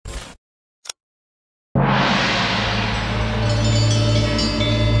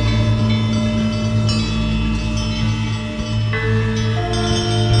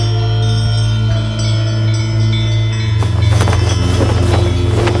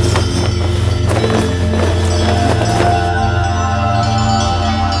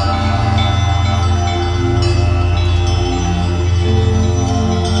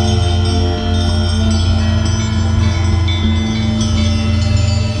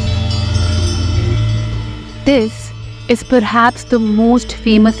This is perhaps the most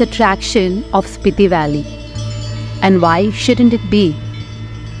famous attraction of Spiti Valley. And why shouldn't it be?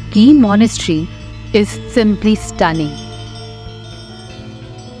 Key Monastery is simply stunning.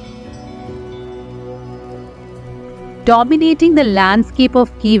 Dominating the landscape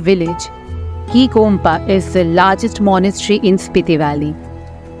of Key village, Key Gompa is the largest monastery in Spiti Valley.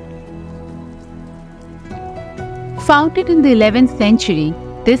 Founded in the 11th century,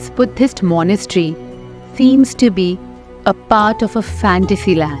 this Buddhist monastery seems to be a part of a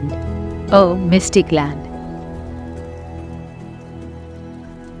fantasy land, a mystic land.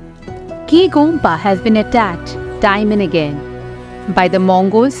 Key Gompa has been attacked time and again by the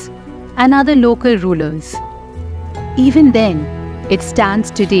Mongols and other local rulers. Even then, it stands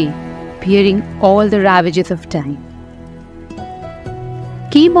today, bearing all the ravages of time.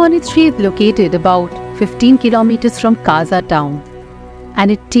 Key Monastery is located about 15 kilometers from Kaza town, and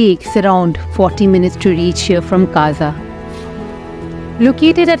it takes around 40 minutes to reach here from Kaza.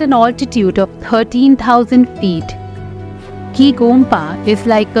 Located at an altitude of 13,000 feet, Key Gompa is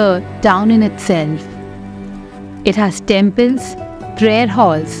like a town in itself. It has temples, prayer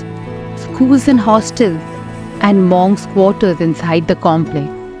halls, schools and hostels, and monks' quarters inside the complex.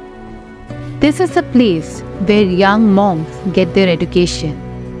 This is a place where young monks get their education.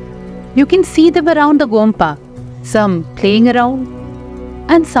 You can see them around the Gompa, some playing around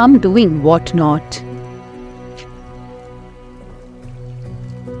and some doing what not.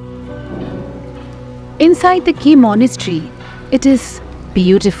 Inside the Key Monastery, it is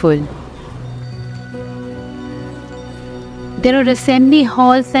beautiful. There are assembly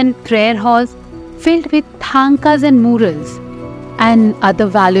halls and prayer halls filled with thangkas and murals and other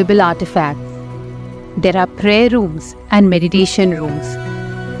valuable artifacts. There are prayer rooms and meditation rooms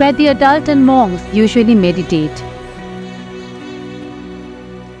where the adult and monks usually meditate.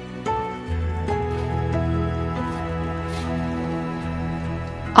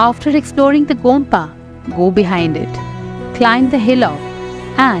 After exploring the Gompa, go behind it, climb the hillock,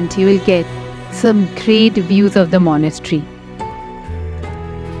 and you will get some great views of the monastery.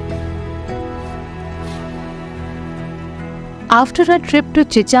 After a trip to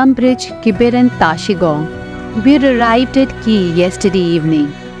Chicham Bridge, Kibir and Tashigong, we arrived at Key yesterday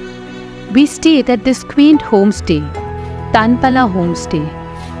evening. We stayed at this quaint homestay, Tanpala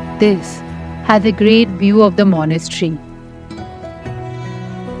Homestay. This has a great view of the monastery.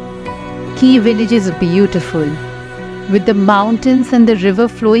 Key village is beautiful. With the mountains and the river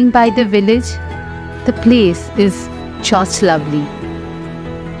flowing by the village, the place is just lovely.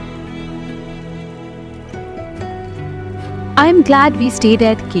 I am glad we stayed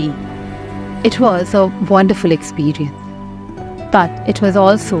at Key. It was a wonderful experience. But it was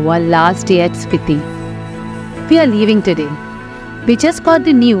also our last day at Spiti. We are leaving today. We just got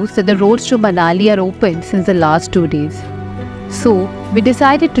the news that the roads to Manali are open since the last 2 days. So we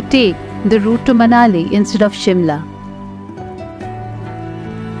decided to take the route to Manali instead of Shimla.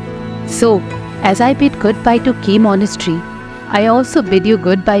 So, as I bid goodbye to Key Monastery, I also bid you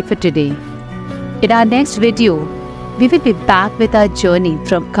goodbye for today. In our next video, we will be back with our journey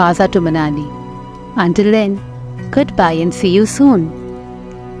from Kaza to Manali. Until then, goodbye and see you soon.